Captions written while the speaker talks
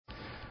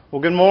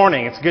Well, good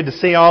morning. It's good to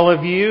see all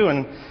of you,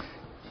 and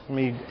let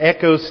me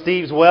echo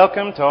Steve's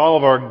welcome to all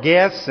of our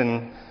guests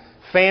and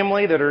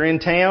family that are in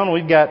town.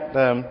 We've got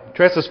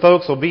Tressa's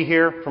folks will be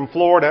here from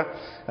Florida,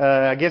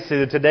 I guess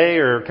either today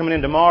or coming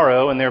in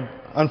tomorrow, and they're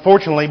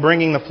unfortunately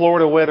bringing the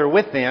Florida weather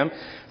with them.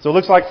 So it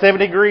looks like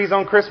 70 degrees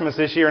on Christmas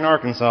this year in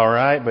Arkansas,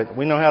 right? But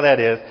we know how that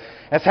is.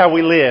 That's how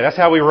we live. That's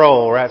how we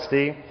roll, right,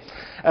 Steve?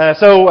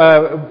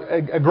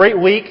 A great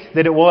week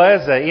that it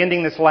was,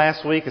 ending this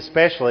last week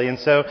especially. And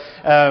so,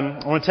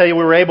 I want to tell you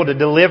we were able to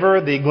deliver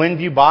the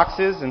Glenview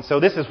boxes. And so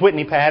this is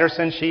Whitney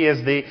Patterson. She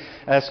is the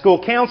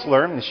school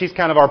counselor, and she's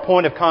kind of our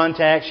point of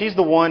contact. She's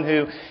the one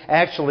who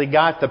actually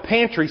got the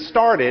pantry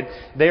started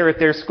there at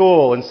their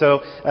school. And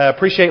so,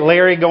 appreciate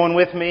Larry going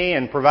with me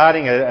and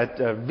providing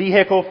a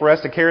vehicle for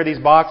us to carry these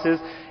boxes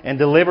and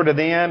deliver to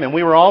them. And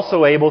we were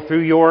also able,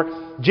 through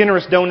your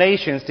generous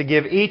donations, to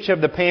give each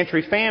of the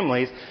pantry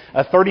families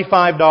a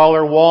 $35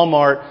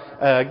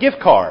 Walmart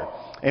gift card.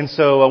 And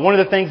so one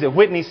of the things that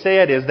Whitney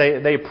said is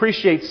they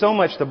appreciate so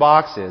much the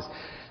boxes,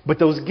 but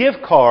those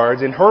gift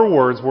cards, in her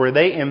words, were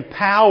they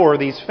empower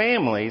these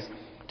families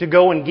to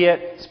go and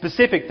get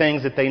specific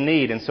things that they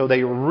need. And so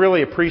they were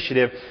really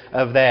appreciative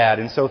of that.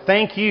 And so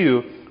thank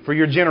you for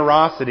your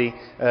generosity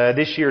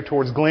this year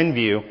towards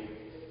Glenview.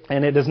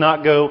 And it does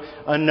not go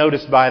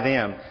unnoticed by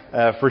them,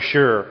 for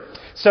sure.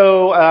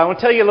 So I want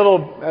to tell you a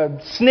little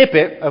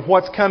snippet of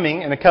what's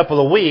coming in a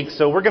couple of weeks.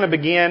 So we're going to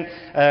begin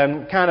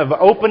kind of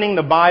opening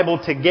the Bible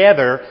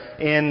together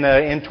in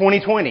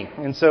 2020.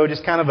 And so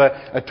just kind of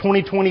a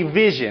 2020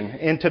 vision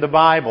into the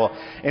Bible.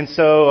 And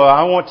so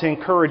I want to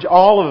encourage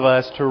all of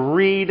us to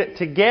read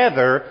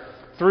together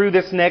through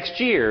this next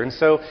year. And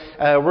so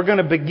we're going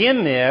to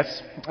begin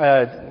this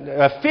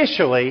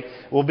officially.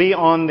 We'll be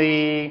on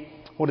the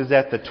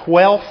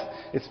 12th?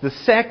 It's the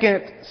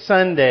second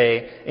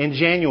Sunday in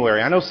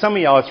January. I know some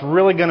of y'all, it's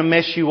really going to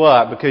mess you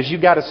up because you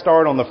got to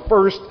start on the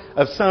first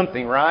of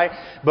something, right?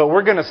 But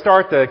we're going to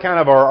start the kind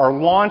of our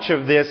launch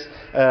of this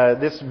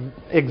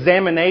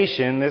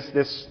examination,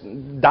 this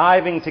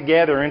diving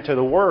together into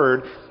the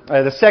Word,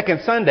 the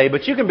second Sunday.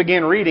 But you can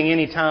begin reading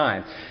any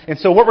time. And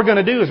so what we're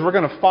going to do is we're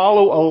going to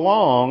follow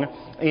along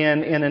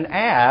in an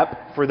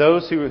app for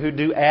those who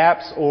do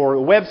apps or a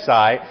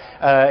website,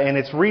 and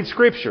it's Read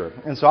Scripture.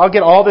 And so I'll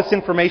get all this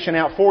information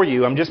out for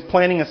you. I'm just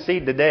planting a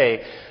seed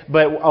today.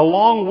 But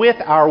along with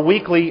our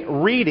weekly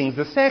readings,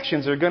 the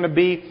sections are going to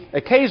be,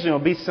 occasionally will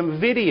be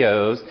some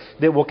videos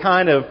that will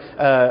kind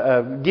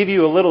of give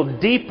you a little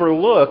deeper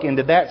look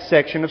into that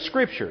section of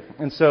Scripture.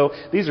 And so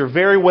these are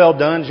very well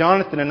done.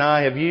 Jonathan and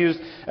I have used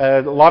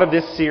a lot of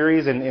this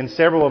series in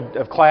several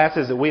of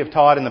classes that we have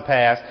taught in the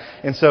past.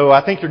 And so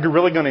I think you're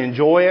really going to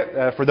enjoy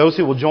it for those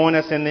who will join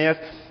us in this.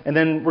 And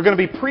then we're going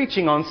to be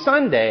preaching on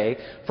Sunday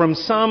from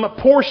some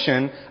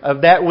portion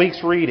of that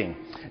week's reading.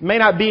 It may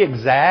not be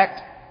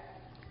exact,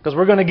 because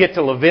we're going to get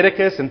to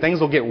Leviticus and things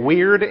will get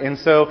weird, and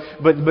so,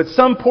 but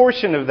some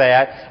portion of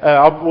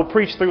that we'll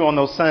preach through on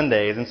those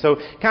Sundays, and so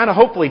kind of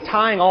hopefully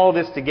tying all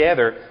this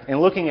together and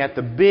looking at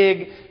the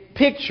big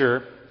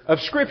picture of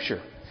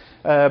Scripture,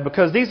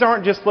 because these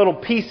aren't just little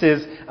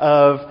pieces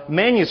of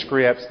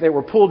manuscripts that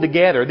were pulled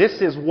together.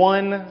 This is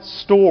one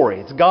story.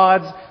 It's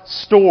God's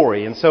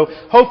story, and so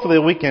hopefully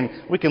we can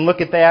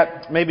look at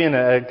that maybe in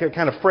a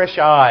kind of fresh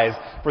eyes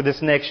for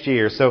this next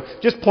year. So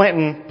just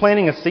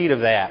planting a seed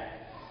of that.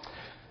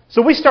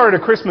 So we started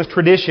a Christmas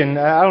tradition,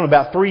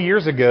 about 3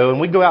 years ago,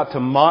 and we go out to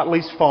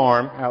Motley's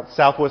Farm out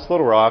southwest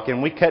Little Rock,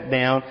 and we cut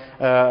down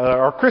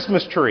our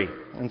Christmas tree.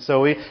 And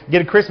so we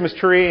get a Christmas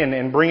tree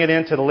and bring it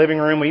into the living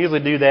room. We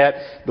usually do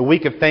that the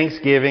week of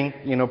Thanksgiving,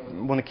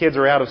 when the kids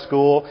are out of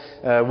school,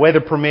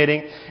 weather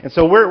permitting. And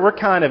so we're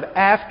kind of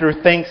after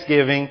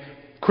Thanksgiving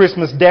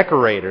Christmas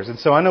decorators. And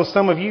so I know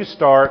some of you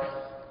start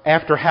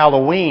after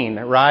Halloween,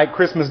 right?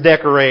 Christmas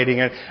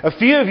decorating. And a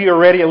few of you are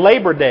ready at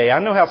Labor Day. I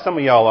know how some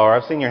of y'all are.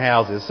 I've seen your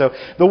houses. So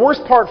the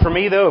worst part for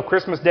me, though, of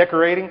Christmas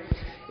decorating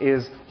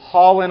is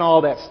hauling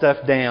all that stuff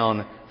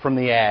down from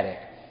the attic.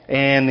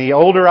 And the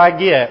older I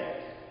get,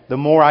 the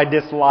more I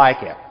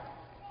dislike it.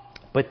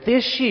 But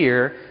this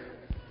year,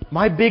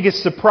 my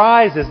biggest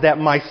surprise is that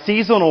my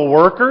seasonal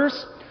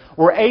workers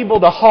were able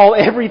to haul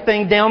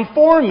everything down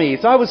for me.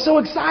 So I was so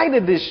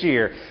excited this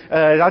year.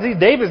 I see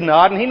David's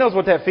nodding. He knows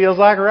what that feels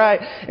like,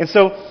 right? And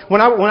so when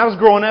I was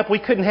growing up, we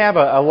couldn't have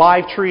a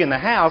live tree in the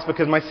house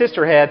because my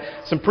sister had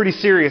some pretty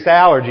serious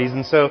allergies.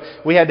 And so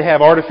we had to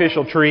have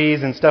artificial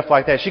trees and stuff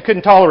like that. She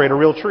couldn't tolerate a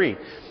real tree.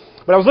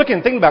 But I was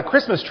thinking about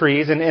Christmas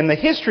trees, and the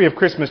history of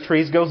Christmas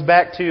trees goes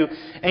back to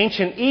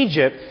ancient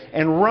Egypt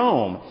and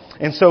Rome.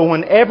 And so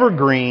when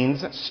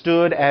evergreens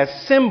stood as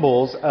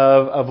symbols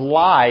of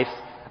life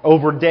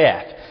over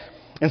death.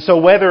 And so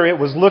whether it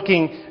was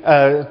looking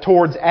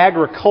towards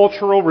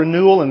agricultural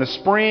renewal in the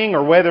spring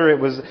or whether it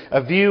was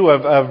a view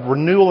of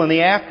renewal in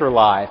the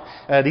afterlife,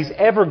 these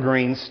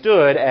evergreens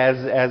stood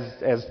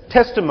as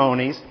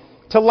testimonies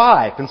to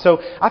life. And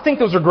so I think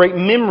those are great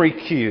memory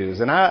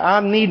cues. And I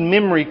need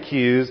memory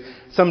cues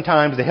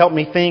sometimes to help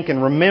me think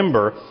and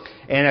remember.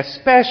 And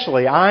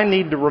especially I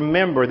need to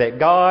remember that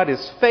God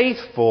is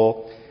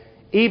faithful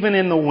even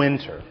in the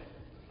winter.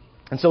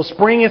 And so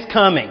spring is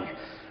coming.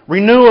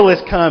 Renewal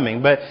is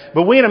coming. But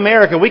we in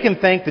America, we can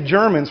thank the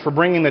Germans for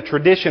bringing the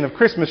tradition of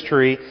Christmas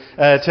tree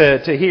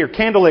to here,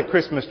 candlelit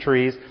Christmas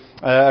trees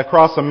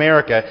across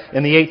America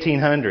in the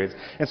 1800s.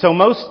 And so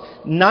most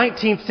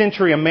 19th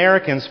century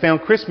Americans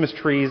found Christmas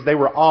trees, they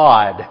were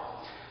odd.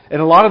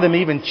 And a lot of them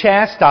even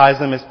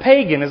chastised them as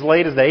pagan as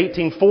late as the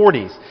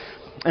 1840s.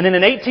 And then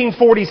in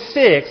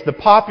 1846, the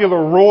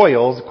popular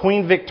royals,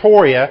 Queen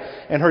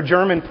Victoria and her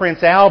German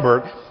Prince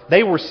Albert,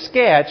 they were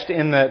sketched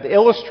in the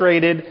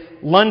illustrated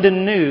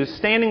London News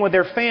standing with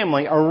their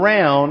family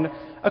around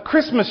a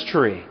Christmas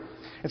tree.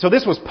 And so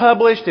this was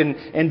published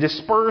and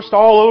dispersed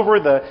all over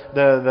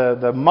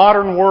the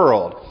modern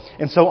world.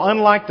 And so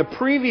unlike the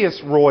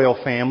previous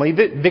royal family,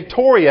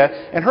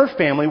 Victoria and her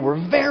family were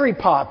very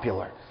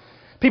popular.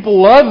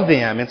 People loved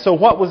them. And so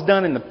what was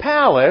done in the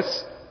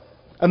palace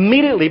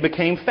immediately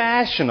became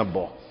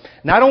fashionable.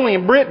 Not only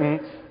in Britain,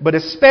 but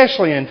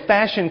especially in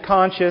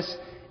fashion-conscious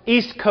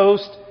East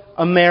Coast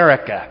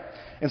America.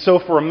 And so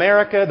for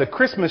America, the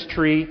Christmas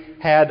tree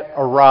had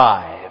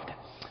arrived.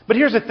 But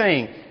here's the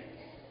thing.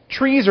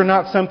 Trees are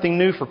not something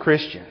new for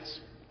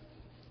Christians.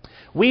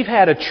 We've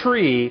had a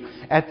tree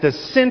at the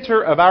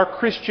center of our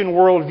Christian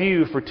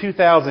worldview for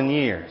 2,000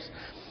 years.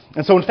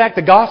 And so in fact,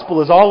 the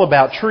gospel is all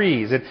about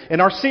trees. In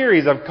our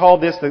series, I've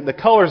called this the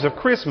colors of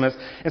Christmas.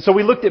 And so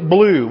we looked at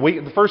blue.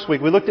 The first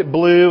week, we looked at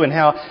blue and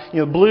how,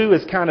 blue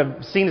is kind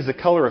of seen as the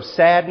color of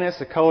sadness,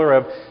 the color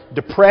of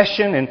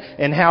depression,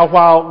 and how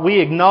while we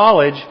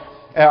acknowledge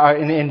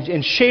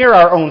and share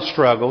our own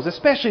struggles,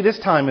 especially this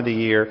time of the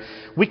year,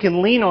 we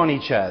can lean on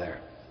each other.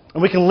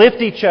 And we can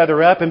lift each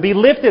other up and be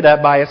lifted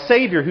up by a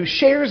Savior who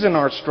shares in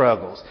our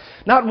struggles.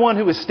 Not one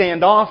who is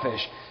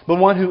standoffish, but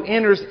one who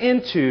enters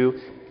into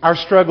our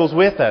struggles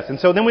with us. And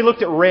so then we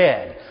looked at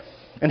red.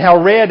 And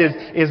how red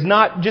is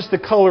not just the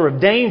color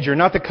of danger,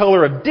 not the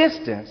color of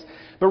distance,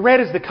 but red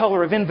is the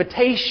color of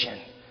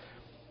invitation.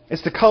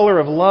 It's the color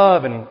of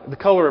love and the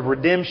color of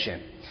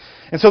redemption.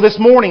 And so this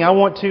morning I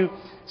want to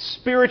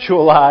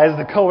spiritualize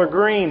the color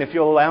green, if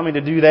you'll allow me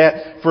to do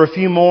that for a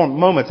few more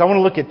moments. I want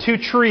to look at two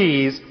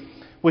trees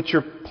which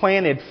are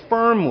planted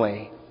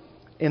firmly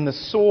in the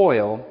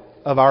soil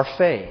of our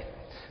faith.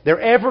 They're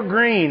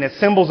evergreen as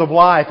symbols of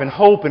life and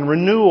hope and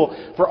renewal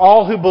for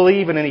all who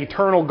believe in an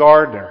eternal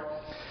gardener.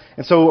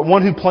 And so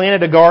one who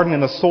planted a garden in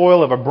the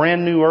soil of a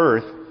brand new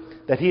earth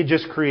that He had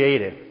just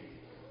created.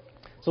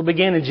 So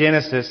begin in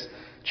Genesis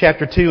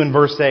chapter 2 and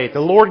verse 8.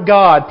 The Lord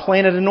God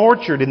planted an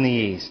orchard in the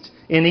east,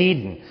 in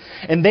Eden.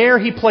 And there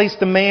He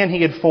placed the man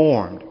He had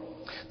formed.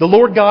 The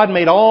Lord God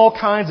made all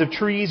kinds of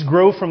trees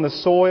grow from the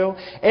soil,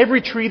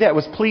 every tree that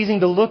was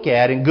pleasing to look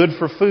at and good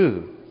for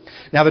food.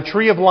 Now the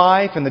tree of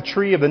life and the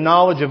tree of the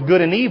knowledge of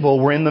good and evil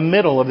were in the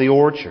middle of the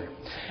orchard.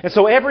 And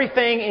so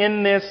everything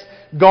in this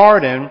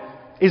garden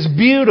is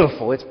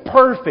beautiful, it's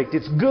perfect,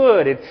 it's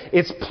good,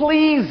 it's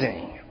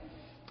pleasing.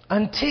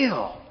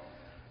 Until,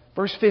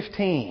 verse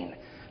 15,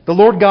 the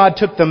Lord God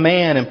took the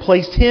man and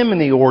placed him in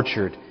the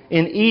orchard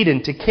in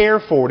Eden to care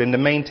for it and to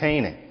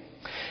maintain it.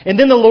 And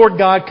then the Lord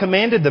God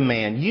commanded the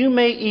man, "You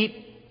may eat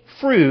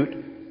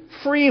fruit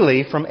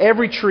freely from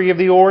every tree of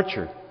the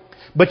orchard.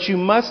 But you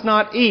must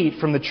not eat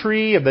from the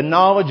tree of the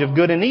knowledge of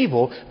good and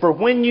evil, for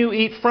when you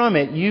eat from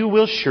it, you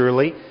will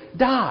surely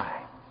die."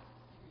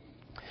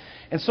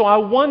 And so I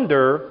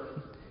wonder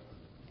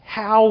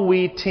how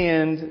we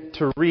tend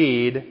to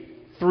read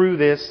through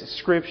this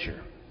Scripture.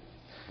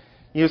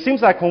 It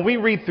seems like when we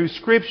read through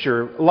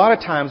Scripture, a lot of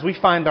times we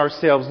find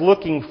ourselves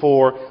looking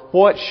for,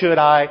 what should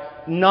I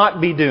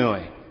not be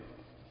doing?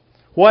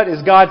 What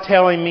is God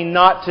telling me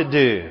not to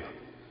do?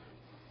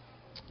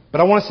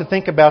 But I want us to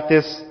think about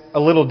this a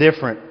little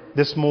different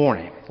this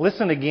morning.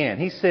 Listen again.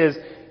 He says,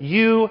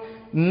 you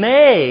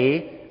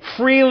may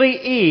freely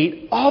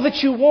eat all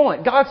that you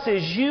want. God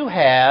says you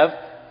have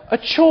a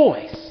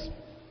choice.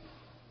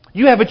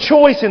 You have a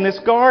choice in this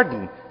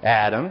garden,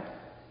 Adam.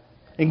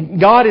 And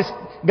God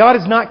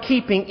is not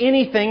keeping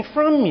anything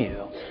from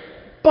you.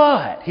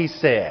 But, He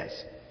says,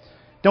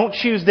 don't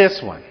choose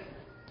this one.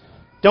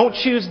 Don't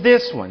choose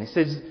this one. He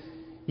says,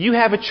 you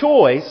have a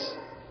choice,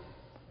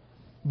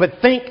 but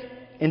think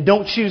and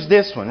don't choose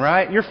this one,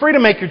 right? You're free to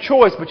make your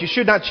choice, but you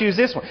should not choose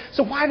this one.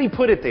 So why did He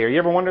put it there? You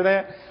ever wonder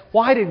that?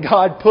 Why did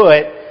God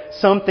put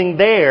something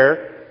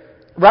there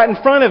right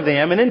in front of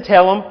them and then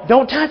tell them,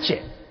 don't touch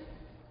it?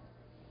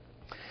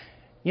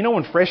 You know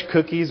when fresh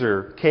cookies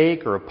or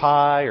cake or a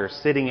pie are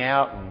sitting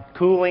out and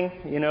cooling,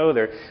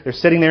 they're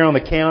sitting there on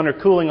the counter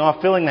cooling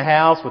off, filling the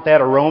house with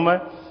that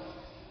aroma?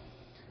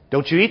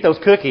 Don't you eat those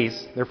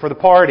cookies. They're for the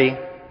party.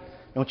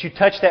 Don't you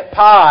touch that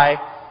pie,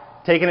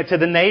 taking it to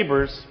the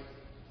neighbors.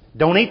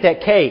 Don't eat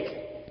that cake.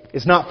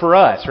 It's not for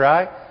us,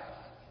 right?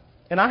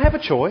 And I have a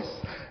choice.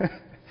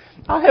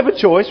 I have a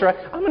choice, right?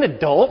 I'm an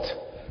adult.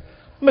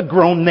 I'm a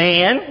grown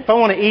man. If I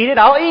want to eat it,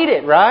 I'll eat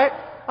it, right?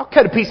 I'll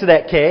cut a piece of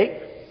that cake.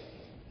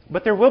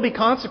 But there will be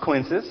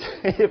consequences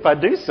if I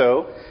do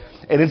so.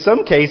 And in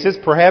some cases,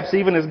 perhaps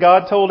even as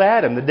God told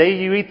Adam, the day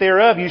you eat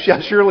thereof, you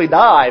shall surely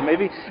die.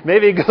 Maybe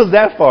it goes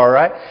that far,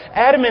 right?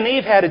 Adam and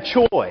Eve had a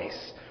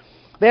choice.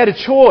 They had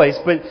a choice,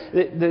 but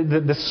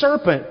the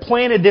serpent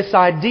planted this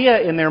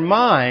idea in their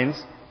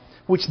minds,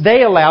 which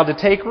they allowed to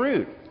take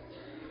root.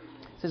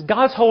 It says,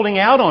 God's holding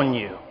out on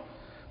you.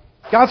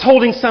 God's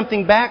holding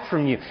something back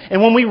from you.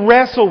 And when we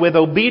wrestle with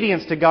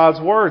obedience to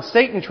God's Word,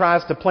 Satan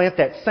tries to plant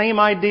that same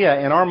idea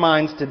in our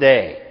minds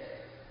today.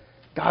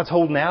 God's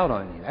holding out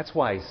on you. That's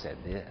why He said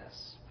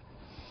this.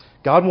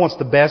 God wants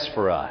the best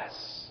for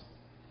us.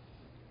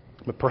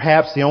 But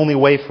perhaps the only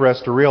way for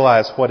us to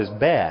realize what is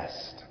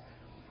best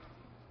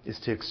is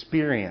to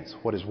experience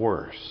what is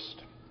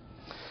worst.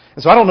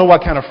 And so I don't know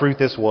what kind of fruit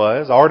this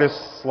was.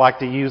 Artists like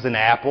to use an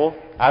apple.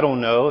 I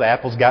don't know. The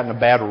apple's gotten a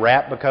bad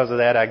rap because of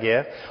that, I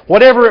guess.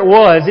 Whatever it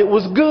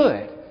was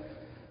good.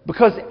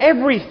 Because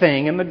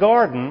everything in the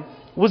garden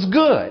was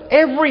good.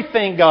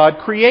 Everything God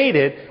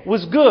created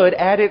was good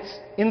at its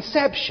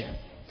inception.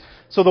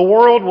 So the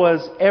world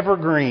was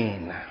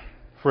evergreen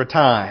for a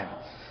time.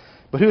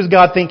 But who does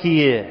God think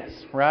He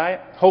is, right?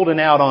 Holding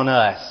out on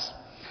us.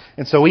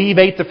 And so Eve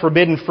ate the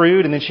forbidden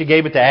fruit, and then she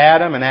gave it to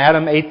Adam, and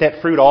Adam ate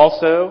that fruit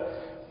also.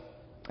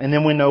 And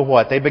then we know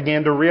what? They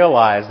began to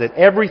realize that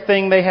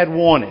everything they had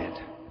wanted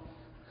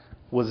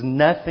was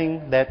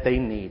nothing that they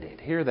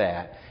needed. Hear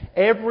that.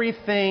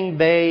 Everything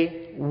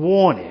they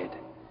wanted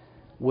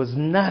was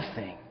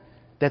nothing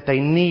that they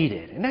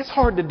needed. And that's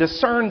hard to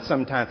discern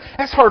sometimes.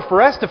 That's hard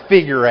for us to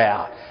figure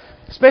out.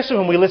 Especially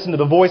when we listen to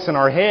the voice in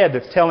our head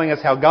that's telling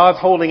us how God's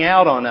holding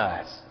out on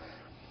us.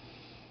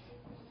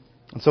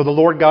 And so the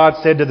Lord God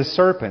said to the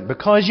serpent,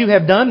 because you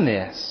have done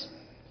this,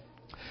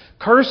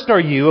 cursed are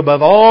you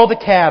above all the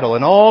cattle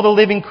and all the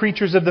living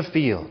creatures of the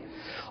field.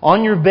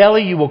 On your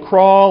belly you will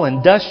crawl,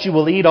 and dust you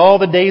will eat all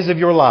the days of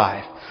your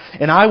life.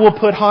 And I will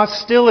put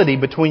hostility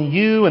between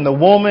you and the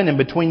woman, and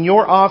between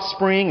your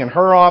offspring and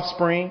her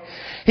offspring.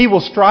 He will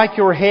strike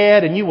your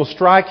head, and you will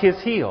strike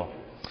his heel.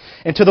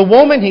 And to the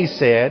woman He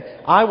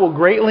said, I will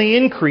greatly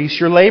increase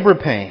your labor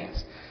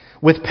pains.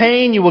 With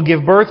pain you will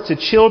give birth to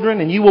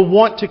children, and you will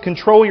want to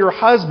control your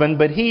husband,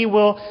 but he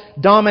will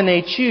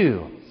dominate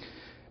you.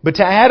 But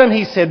to Adam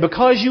He said,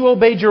 because you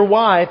obeyed your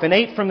wife and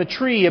ate from the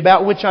tree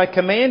about which I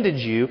commanded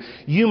you,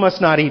 you must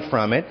not eat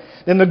from it.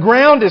 Then the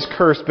ground is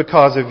cursed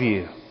because of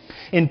you.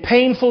 In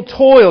painful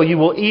toil you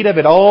will eat of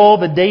it all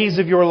the days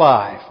of your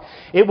life.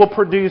 It will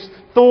produce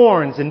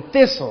thorns and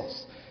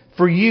thistles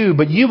for you,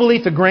 but you will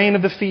eat the grain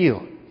of the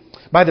field.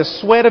 By the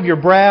sweat of your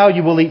brow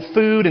you will eat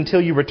food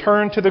until you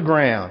return to the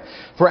ground.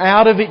 For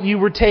out of it you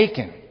were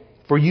taken,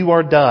 for you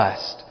are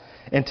dust,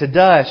 and to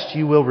dust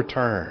you will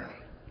return.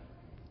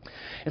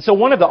 And so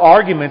one of the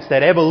arguments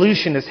that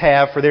evolutionists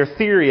have for their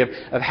theory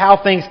of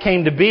how things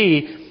came to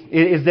be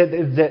is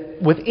that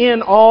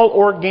within all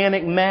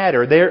organic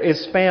matter there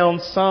is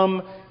found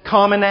some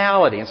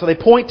commonality. And so they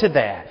point to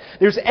that.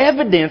 There's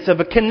evidence of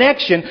a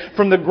connection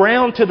from the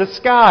ground to the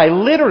sky,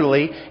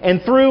 literally,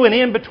 and through and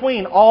in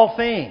between all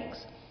things.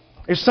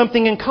 There's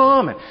something in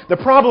common. The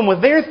problem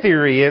with their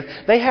theory is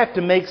they have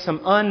to make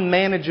some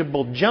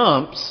unmanageable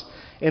jumps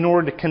in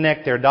order to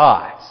connect their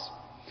dots.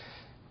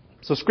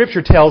 So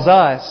Scripture tells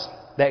us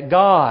that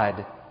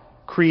God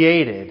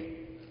created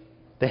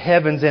the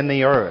heavens and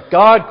the earth.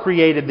 God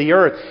created the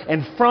earth,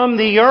 and from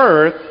the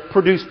earth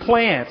produced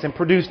plants and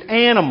produced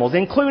animals,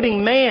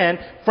 including man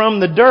from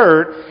the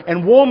dirt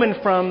and woman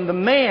from the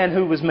man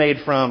who was made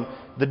from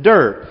the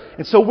dirt.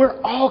 And so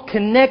we're all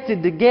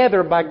connected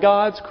together by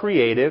God's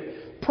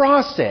creative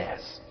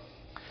process.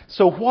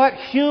 So what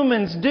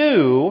humans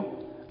do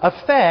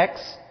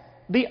affects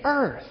the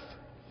earth,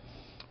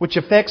 which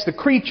affects the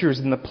creatures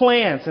and the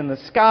plants and the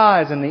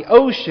skies and the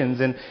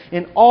oceans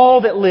and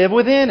all that live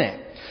within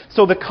it.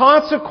 So the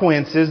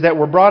consequences that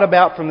were brought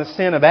about from the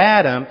sin of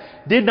Adam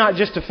did not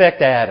just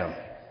affect Adam.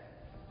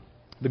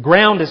 The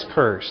ground is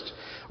cursed,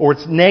 or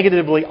it's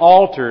negatively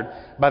altered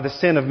by the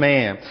sin of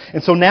man.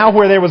 And so now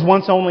where there was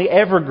once only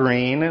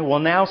evergreen will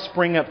now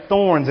spring up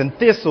thorns and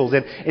thistles,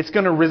 and it's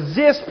going to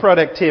resist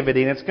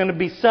productivity, and it's going to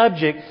be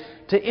subject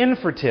to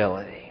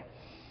infertility.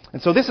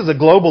 And so this is a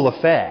global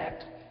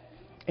effect.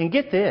 And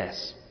get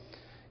this,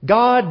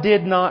 God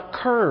did not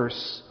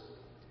curse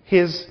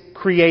His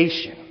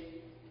creation.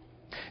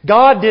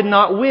 God did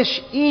not wish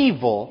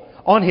evil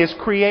on His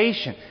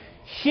creation.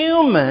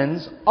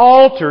 Humans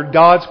altered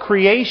God's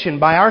creation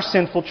by our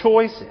sinful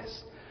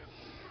choices.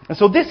 And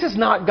so this is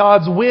not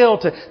God's will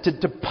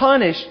to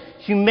punish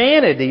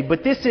humanity,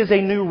 but this is a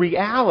new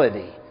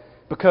reality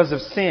because of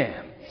sin.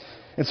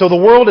 And so the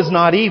world is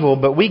not evil,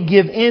 but we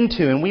give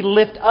into and we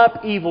lift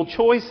up evil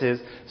choices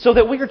so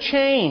that we are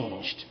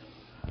changed.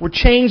 We're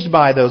changed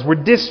by those.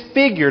 We're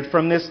disfigured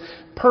from this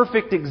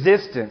perfect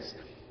existence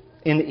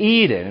in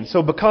Eden. And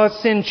so because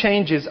sin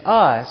changes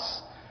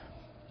us,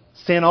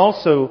 sin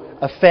also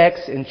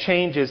affects and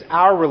changes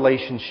our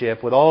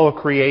relationship with all of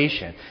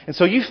creation. And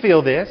so you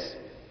feel this.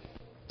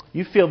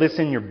 You feel this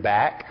in your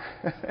back.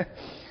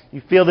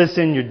 You feel this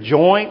in your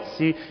joints.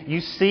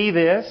 You see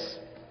this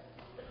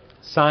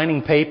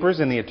signing papers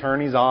in the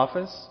attorney's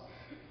office.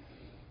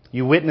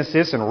 You witness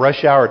this in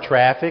rush hour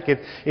traffic.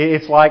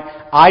 It's like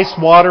ice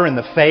water in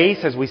the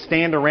face as we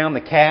stand around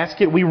the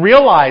casket. We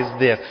realize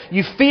this.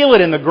 You feel it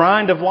in the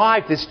grind of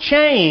life, this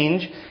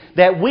change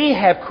that we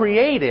have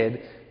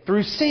created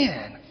through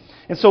sin.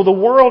 And so the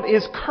world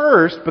is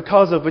cursed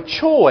because of a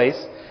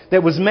choice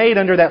that was made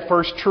under that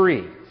first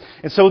tree.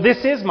 And so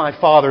this is my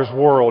Father's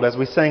world, as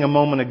we sang a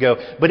moment ago.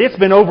 But it's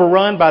been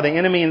overrun by the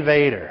enemy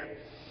invader.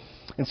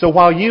 And so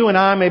while you and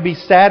I may be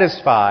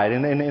satisfied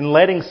in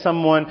letting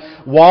someone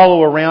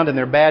wallow around in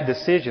their bad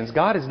decisions,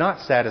 God is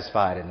not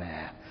satisfied in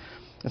that.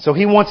 And so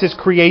He wants His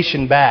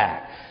creation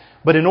back.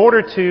 But in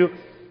order to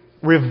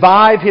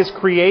revive His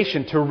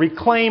creation, to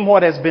reclaim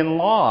what has been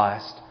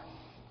lost,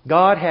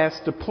 God has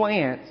to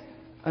plant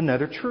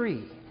another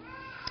tree.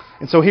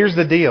 And so here's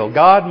the deal.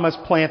 God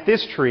must plant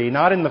this tree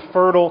not in the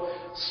fertile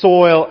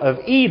soil of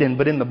Eden,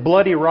 but in the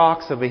bloody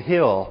rocks of a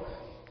hill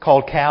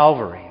called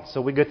Calvary.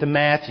 So we get to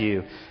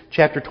Matthew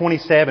chapter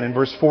 27 and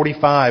verse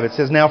 45. It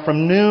says, "Now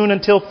from noon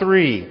until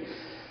 3,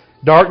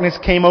 darkness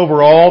came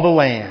over all the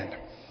land.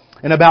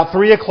 And about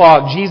 3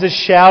 o'clock, Jesus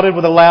shouted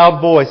with a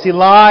loud voice,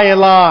 'Eli,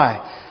 Eli,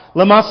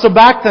 lama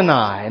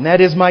sabachthani,' and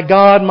that is, my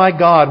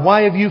God,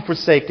 why have you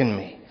forsaken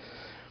me?"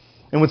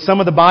 And when some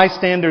of the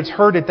bystanders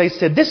heard it, they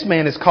said, "This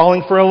man is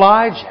calling for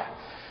Elijah."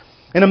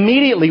 And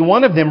immediately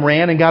one of them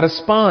ran and got a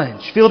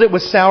sponge, filled it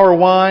with sour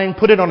wine,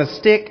 put it on a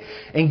stick,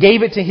 and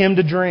gave it to him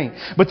to drink.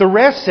 But the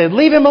rest said,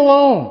 "Leave him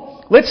alone.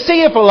 Let's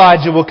see if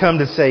Elijah will come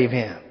to save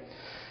him."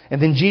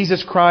 And then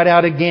Jesus cried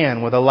out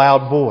again with a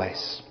loud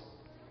voice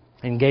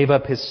and gave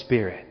up His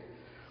spirit.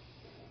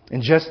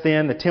 And just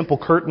then the temple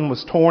curtain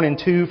was torn in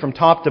two from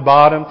top to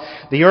bottom.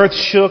 The earth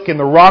shook and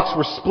the rocks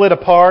were split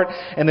apart,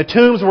 and the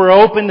tombs were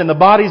opened, and the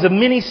bodies of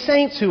many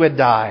saints who had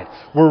died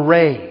were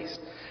raised.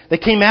 They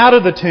came out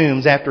of the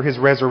tombs after His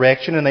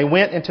resurrection, and they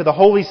went into the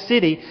holy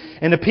city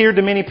and appeared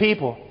to many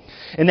people.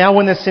 And now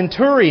when the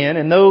centurion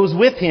and those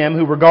with him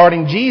who were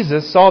guarding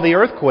Jesus saw the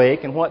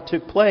earthquake and what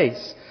took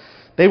place,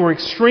 they were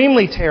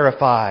extremely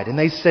terrified, and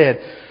they said,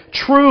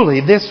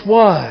 "Truly this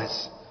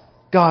was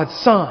God's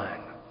Son."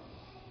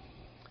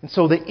 And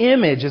so the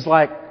image is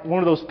like one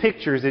of those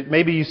pictures that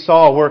maybe you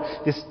saw where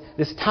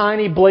this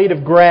tiny blade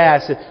of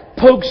grass, it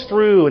pokes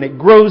through and it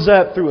grows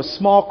up through a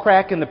small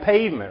crack in the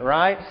pavement,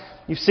 right?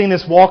 You've seen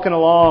this walking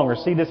along or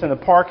seen this in the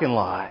parking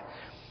lot.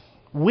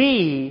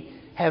 We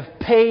have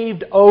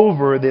paved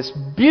over this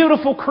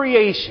beautiful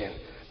creation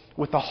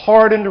with the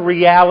hardened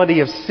reality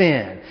of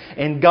sin.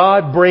 And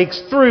God breaks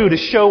through to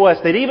show us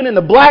that even in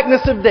the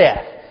blackness of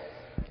death,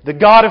 the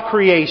God of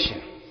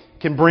creation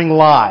can bring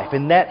life.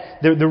 And that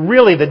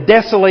really the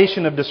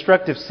desolation of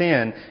destructive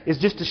sin is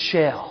just a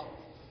shell.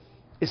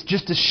 It's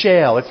just a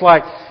shell. It's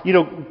like,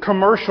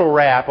 commercial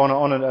wrap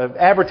on an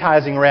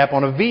advertising wrap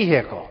on a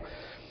vehicle.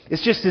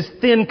 It's just this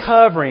thin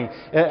covering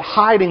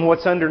hiding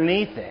what's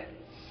underneath it.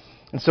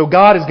 And so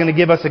God is going to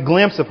give us a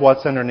glimpse of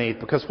what's underneath,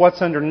 because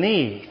what's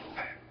underneath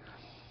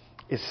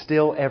is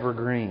still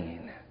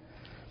evergreen.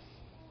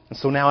 And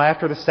so now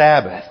after the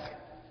Sabbath,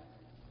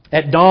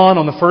 at dawn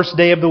on the first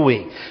day of the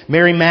week,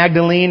 Mary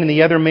Magdalene and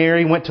the other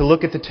Mary went to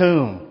look at the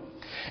tomb.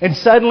 And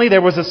suddenly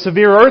there was a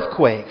severe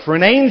earthquake, for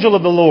an angel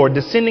of the Lord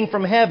descending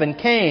from heaven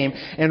came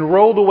and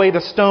rolled away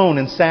the stone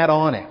and sat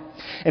on it.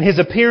 And His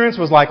appearance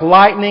was like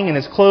lightning, and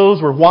His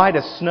clothes were white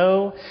as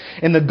snow.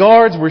 And the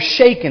guards were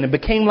shaken and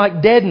became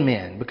like dead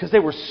men, because they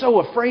were so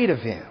afraid of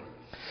Him.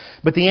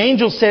 But the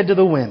angel said to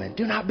the women,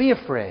 "Do not be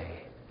afraid.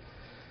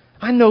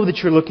 I know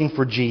that you're looking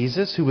for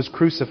Jesus, who was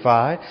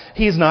crucified.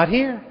 He is not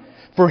here,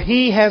 for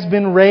He has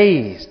been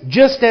raised,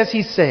 just as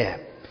He said.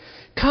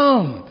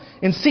 Come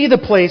and see the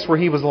place where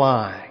He was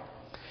lying.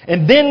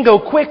 And then go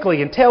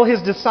quickly and tell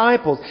His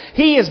disciples,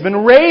 He has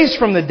been raised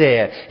from the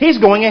dead. He's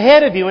going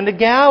ahead of you into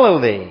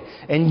Galilee,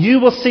 and you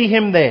will see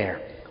Him there.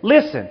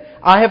 Listen,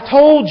 I have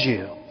told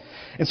you."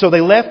 And so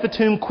they left the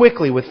tomb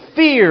quickly with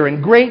fear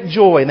and great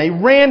joy, and they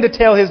ran to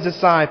tell His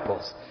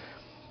disciples.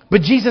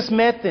 But Jesus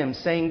met them,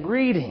 saying,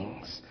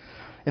 "Greetings."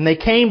 And they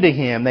came to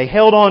Him, they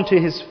held on to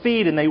His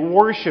feet, and they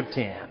worshipped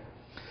Him.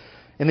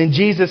 And then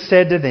Jesus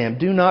said to them,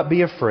 "Do not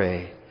be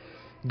afraid.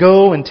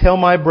 Go and tell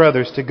my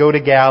brothers to go to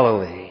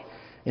Galilee,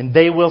 and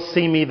they will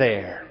see me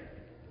there."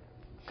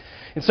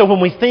 And so when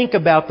we think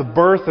about the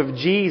birth of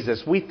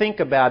Jesus, we think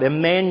about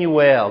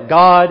Emmanuel,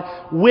 God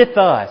with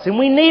us. And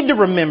we need to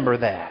remember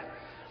that.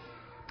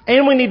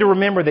 And we need to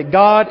remember that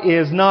God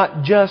is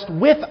not just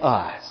with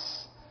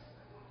us,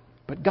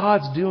 but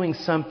God's doing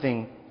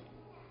something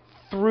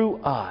through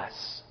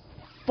us,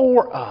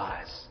 for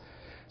us.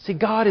 See,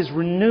 God is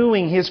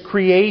renewing His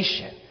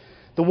creation,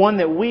 the one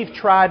that we've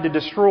tried to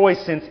destroy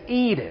since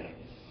Eden.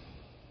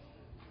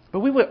 But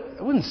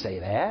I wouldn't say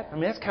that. I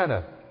mean, that's kind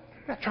of,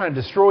 we're not trying to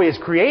destroy His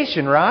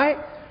creation, right?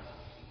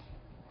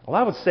 Well,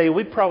 I would say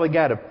we've probably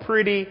got a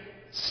pretty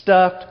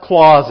stuffed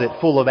closet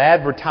full of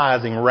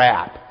advertising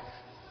wrap.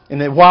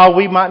 And that while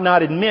we might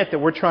not admit that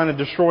we're trying to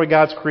destroy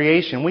God's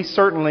creation, we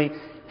certainly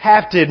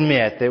have to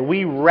admit that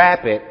we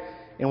wrap it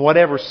in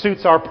whatever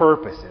suits our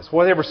purposes,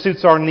 whatever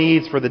suits our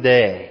needs for the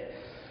day.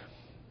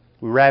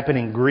 We wrap it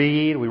in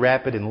greed, we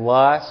wrap it in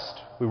lust,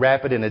 we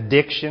wrap it in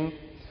addiction,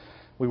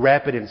 We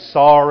wrap it in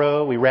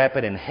sorrow. We wrap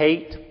it in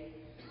hate.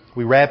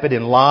 We wrap it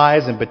in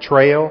lies and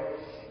betrayal.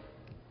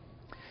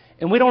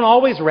 And we don't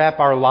always wrap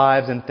our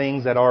lives in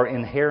things that are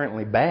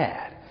inherently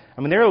bad.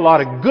 I mean, there are a lot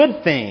of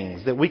good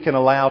things that we can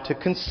allow to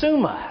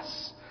consume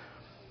us,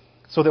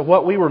 so that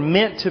what we were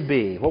meant to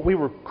be, what we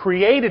were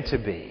created to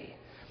be,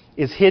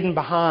 is hidden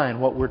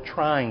behind what we're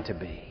trying to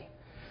be.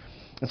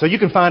 And so you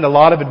can find a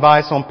lot of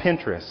advice on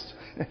Pinterest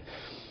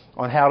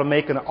on how to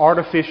make an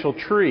artificial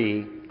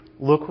tree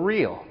look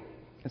real.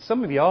 And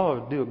some of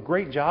y'all do a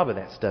great job of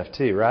that stuff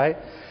too, right?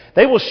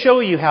 They will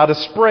show you how to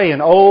spray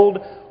an old,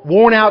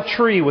 worn-out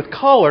tree with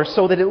color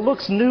so that it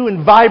looks new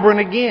and vibrant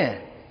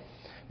again.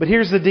 But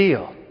here's the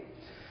deal.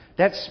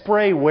 That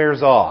spray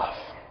wears off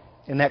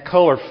and that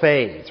color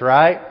fades,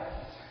 right?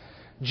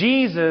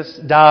 Jesus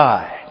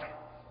died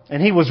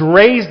and He was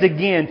raised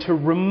again to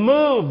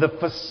remove the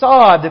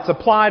facade that's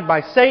applied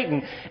by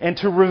Satan and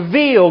to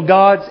reveal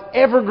God's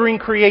evergreen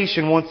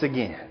creation once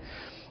again.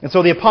 And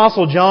so the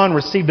Apostle John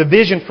received a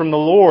vision from the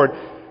Lord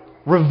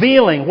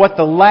revealing what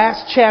the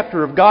last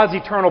chapter of God's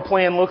eternal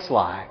plan looks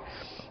like.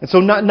 And so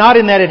not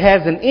in that it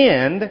has an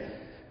end,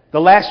 the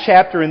last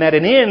chapter in that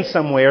it ends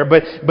somewhere,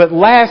 but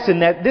last in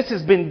that this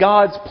has been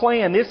God's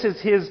plan. This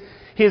is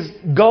His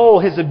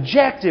goal, His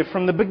objective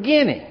from the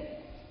beginning.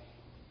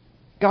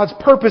 God's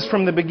purpose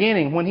from the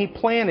beginning when He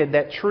planted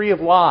that tree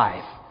of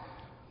life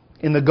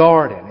in the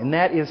garden. And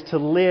that is to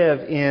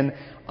live in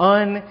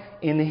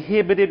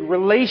uninhibited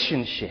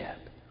relationship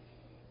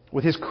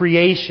with His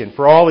creation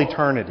for all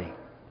eternity.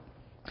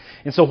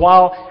 And so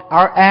while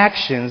our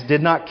actions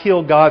did not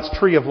kill God's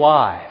tree of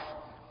life,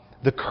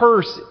 the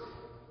curse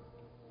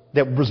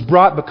that was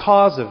brought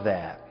because of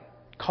that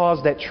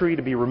caused that tree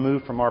to be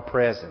removed from our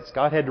presence.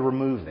 God had to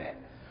remove that.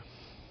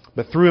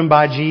 But through and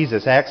by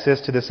Jesus,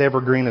 access to this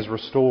evergreen is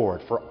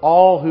restored for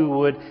all who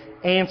would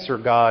answer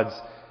God's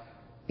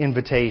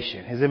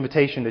invitation. His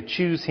invitation to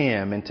choose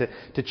Him and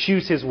to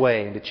choose His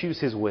way and to choose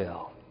His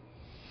will.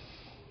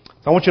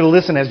 So I want you to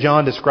listen as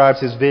John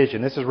describes his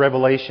vision. This is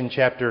Revelation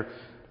chapter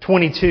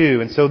 22.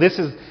 And so this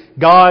is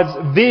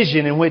God's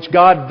vision in which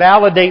God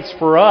validates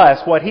for us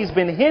what He's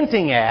been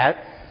hinting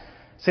at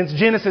since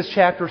Genesis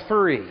chapter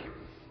 3,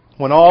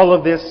 when all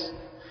of this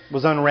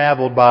was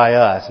unraveled by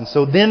us. And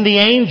so then the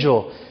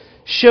angel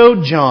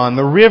showed John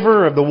the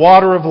river of the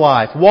water of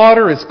life,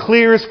 water as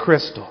clear as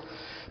crystal,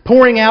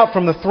 pouring out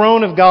from the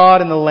throne of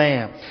God and the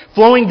Lamb,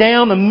 flowing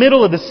down the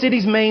middle of the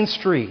city's main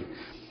street.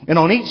 And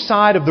on each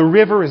side of the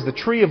river is the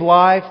tree of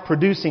life,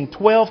 producing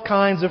 12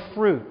 kinds of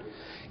fruit,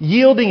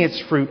 yielding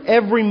its fruit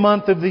every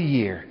month of the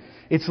year.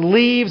 Its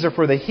leaves are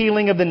for the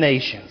healing of the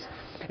nations.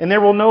 And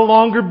there will no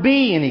longer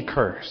be any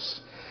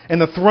curse.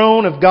 And the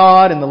throne of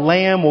God and the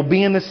Lamb will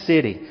be in the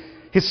city.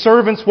 His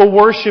servants will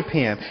worship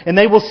Him, and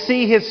they will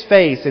see His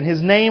face, and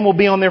His name will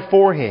be on their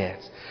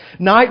foreheads.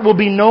 Night will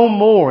be no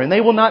more, and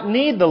they will not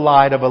need the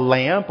light of a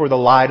lamp or the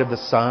light of the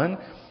sun,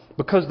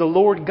 because the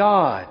Lord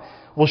God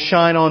will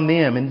shine on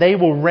them, and they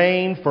will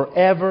reign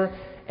forever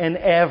and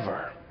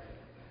ever.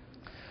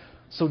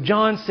 So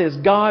John says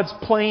God's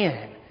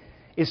plan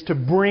is to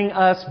bring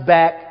us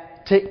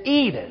back to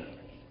Eden,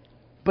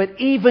 but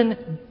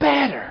even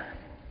better.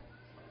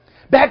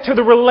 Back to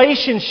the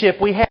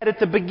relationship we had at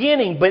the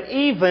beginning, but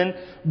even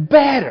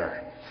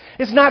better.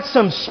 It's not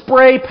some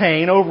spray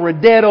paint over a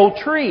dead old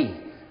tree.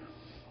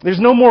 There's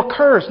no more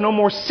curse, no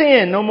more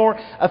sin, no more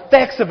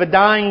effects of a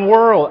dying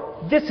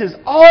world. This is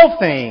all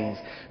things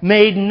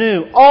made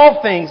new,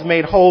 all things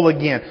made whole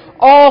again,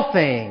 all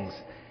things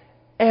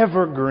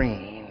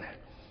evergreen.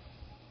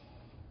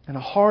 And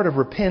a heart of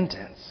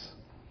repentance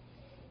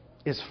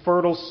is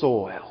fertile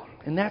soil.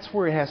 And that's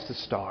where it has to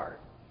start.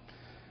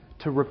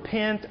 To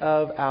repent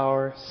of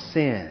our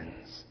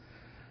sins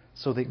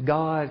so that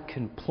God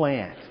can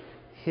plant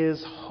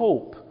His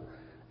hope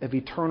of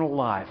eternal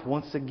life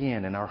once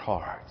again in our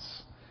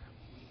hearts.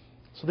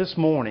 So this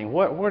morning,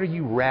 what are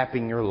you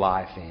wrapping your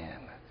life in?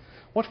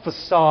 What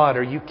facade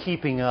are you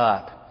keeping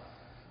up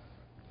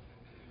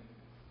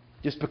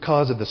just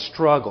because of the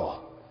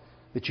struggle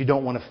that you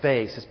don't want to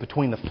face? It's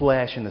between the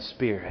flesh and the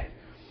Spirit.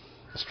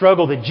 The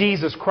struggle that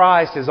Jesus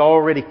Christ has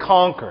already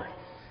conquered.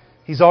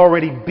 He's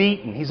already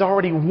beaten. He's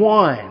already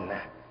won.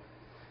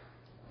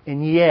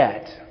 And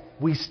yet,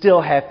 we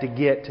still have to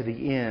get to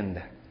the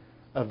end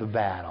of the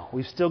battle.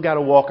 We've still got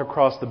to walk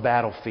across the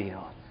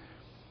battlefield.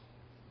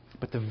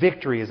 But the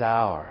victory is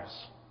ours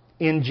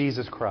in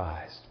Jesus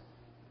Christ,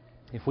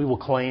 if we will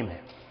claim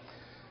Him.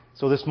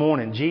 So this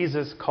morning,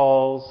 Jesus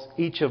calls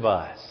each of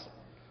us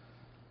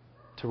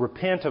to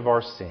repent of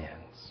our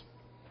sins,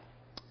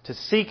 to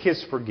seek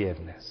His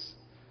forgiveness,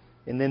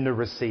 and then to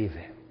receive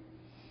Him.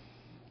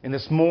 And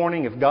this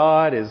morning, if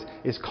God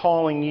is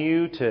calling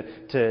you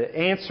to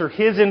answer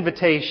His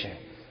invitation,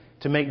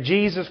 to make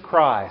Jesus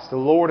Christ the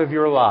Lord of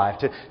your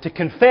life, to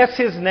confess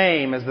His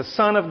name as the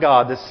Son of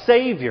God, the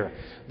Savior,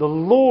 the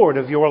Lord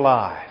of your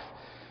life,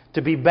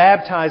 to be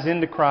baptized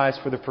into Christ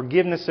for the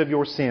forgiveness of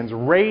your sins,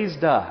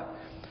 raised up,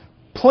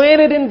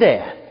 planted in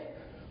death,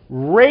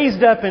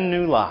 raised up in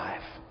new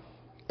life,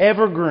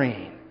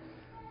 evergreen,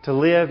 to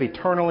live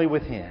eternally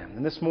with Him.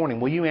 And this morning,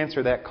 will you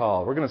answer that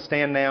call? We're going to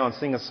stand now and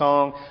sing a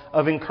song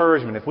of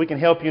encouragement. If we can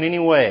help you in any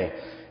way,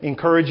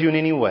 encourage you in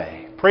any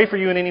way, pray for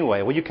you in any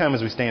way, will you come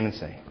as we stand and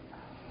sing?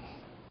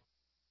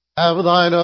 Have thine